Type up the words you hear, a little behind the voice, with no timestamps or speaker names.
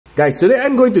Guys, today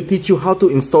I'm going to teach you how to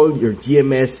install your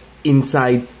GMS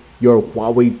inside your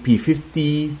Huawei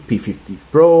P50, P50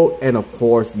 Pro, and of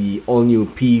course the all-new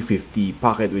P50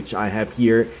 Pocket, which I have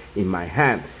here in my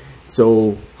hand.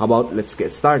 So how about let's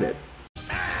get started.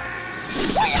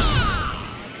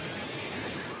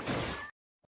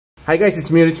 Hi guys,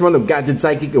 it's me Richmond of Gadget,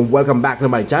 Sidekick, and welcome back to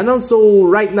my channel. So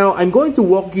right now I'm going to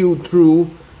walk you through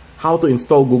how to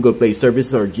install Google Play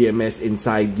services or GMS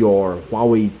inside your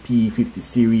Huawei P50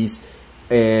 series.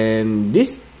 And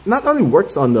this not only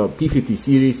works on the P50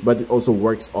 series, but it also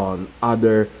works on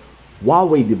other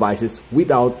Huawei devices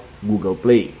without Google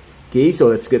Play. Okay, so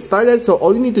let's get started. So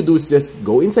all you need to do is just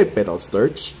go inside Petal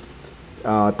Search,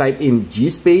 type in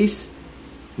Gspace.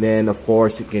 Then of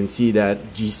course you can see that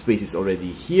Gspace is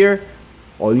already here.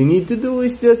 All you need to do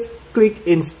is just click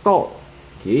install.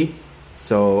 Okay,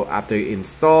 so after you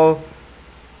install,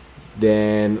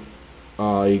 then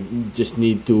you just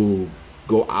need to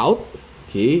go out.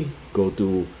 Okay, go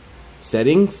to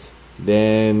settings,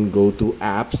 then go to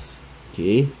apps.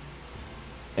 Okay,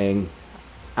 and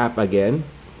app again.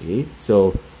 Okay,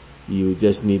 so you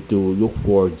just need to look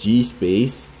for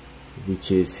Gspace, which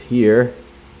is here.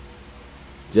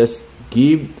 Just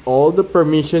give all the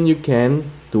permission you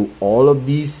can to all of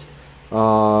these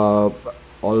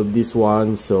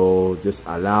ones. So just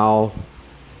allow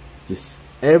just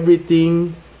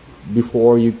everything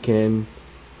before you can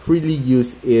freely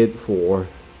use it for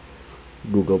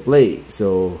Google Play.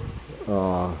 So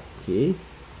okay,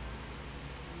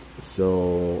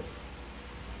 so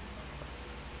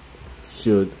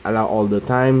should allow all the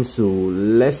time to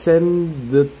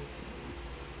lessen the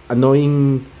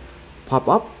annoying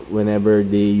pop-up whenever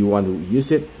you want to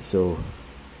use it. So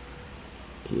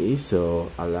okay,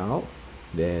 so allow,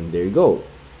 then there you go.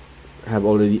 Have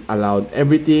already allowed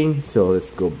everything. So let's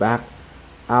go back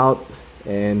out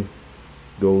and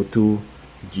go to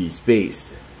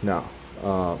Gspace. Now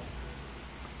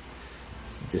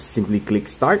just simply click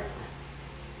start.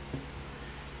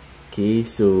 Okay,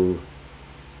 so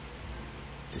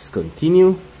just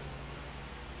continue.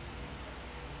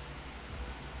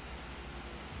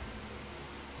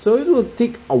 So it will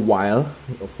take a while.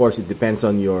 Of course, it depends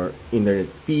on your internet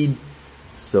speed.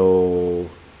 So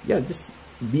yeah, just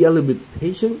be a little bit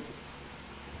patient.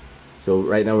 So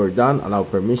right now we're done. Allow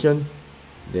permission.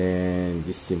 Then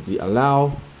just simply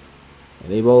allow,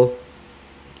 enable.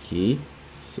 Okay,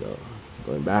 so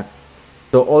going back.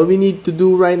 So all we need to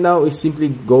do right now is simply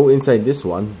go inside this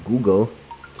one, Google.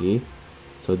 Okay,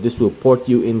 so this will port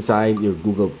you inside your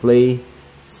Google Play.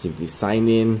 Simply sign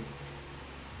in.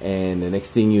 And the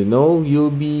next thing you know, you'll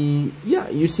be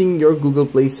using your Google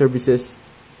Play services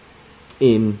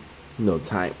in no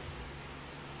time.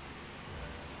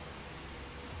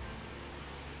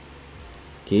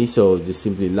 Okay, so just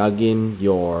simply log in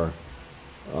your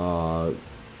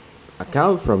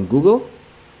account from Google.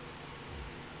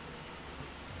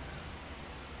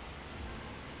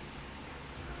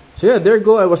 So yeah, there you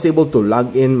go. I was able to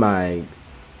log in my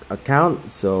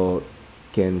account, so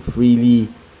can freely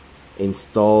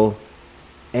install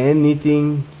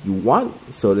anything you want.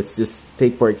 So let's just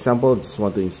take, for example, just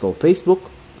want to install Facebook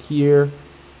here.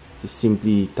 Just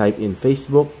simply type in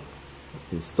Facebook,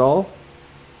 install.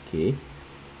 Okay,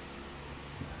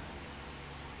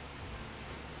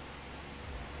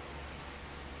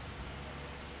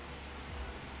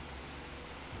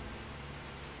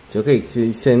 so okay,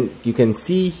 so you can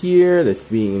see here that's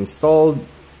being installed.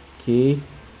 Okay,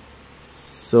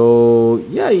 so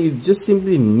yeah, you just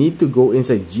simply need to go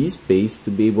inside Gspace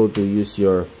to be able to use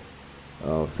your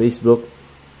Facebook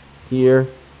here.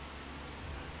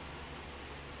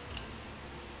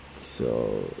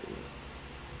 So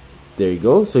there you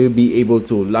go. So you'll be able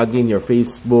to log in your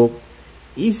Facebook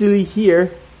easily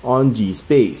here on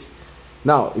Gspace.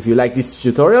 Now, if you like this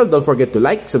tutorial, don't forget to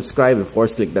like, subscribe, and of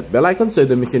course click that bell icon so you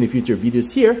don't miss any future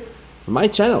videos here on my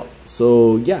channel.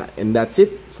 So yeah, and that's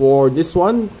it for this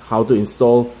one, how to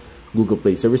install Google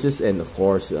Play services, and of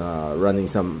course running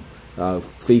some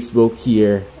Facebook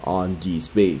here on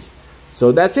Gspace.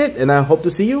 So that's it, and I hope to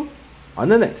see you on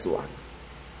the next one.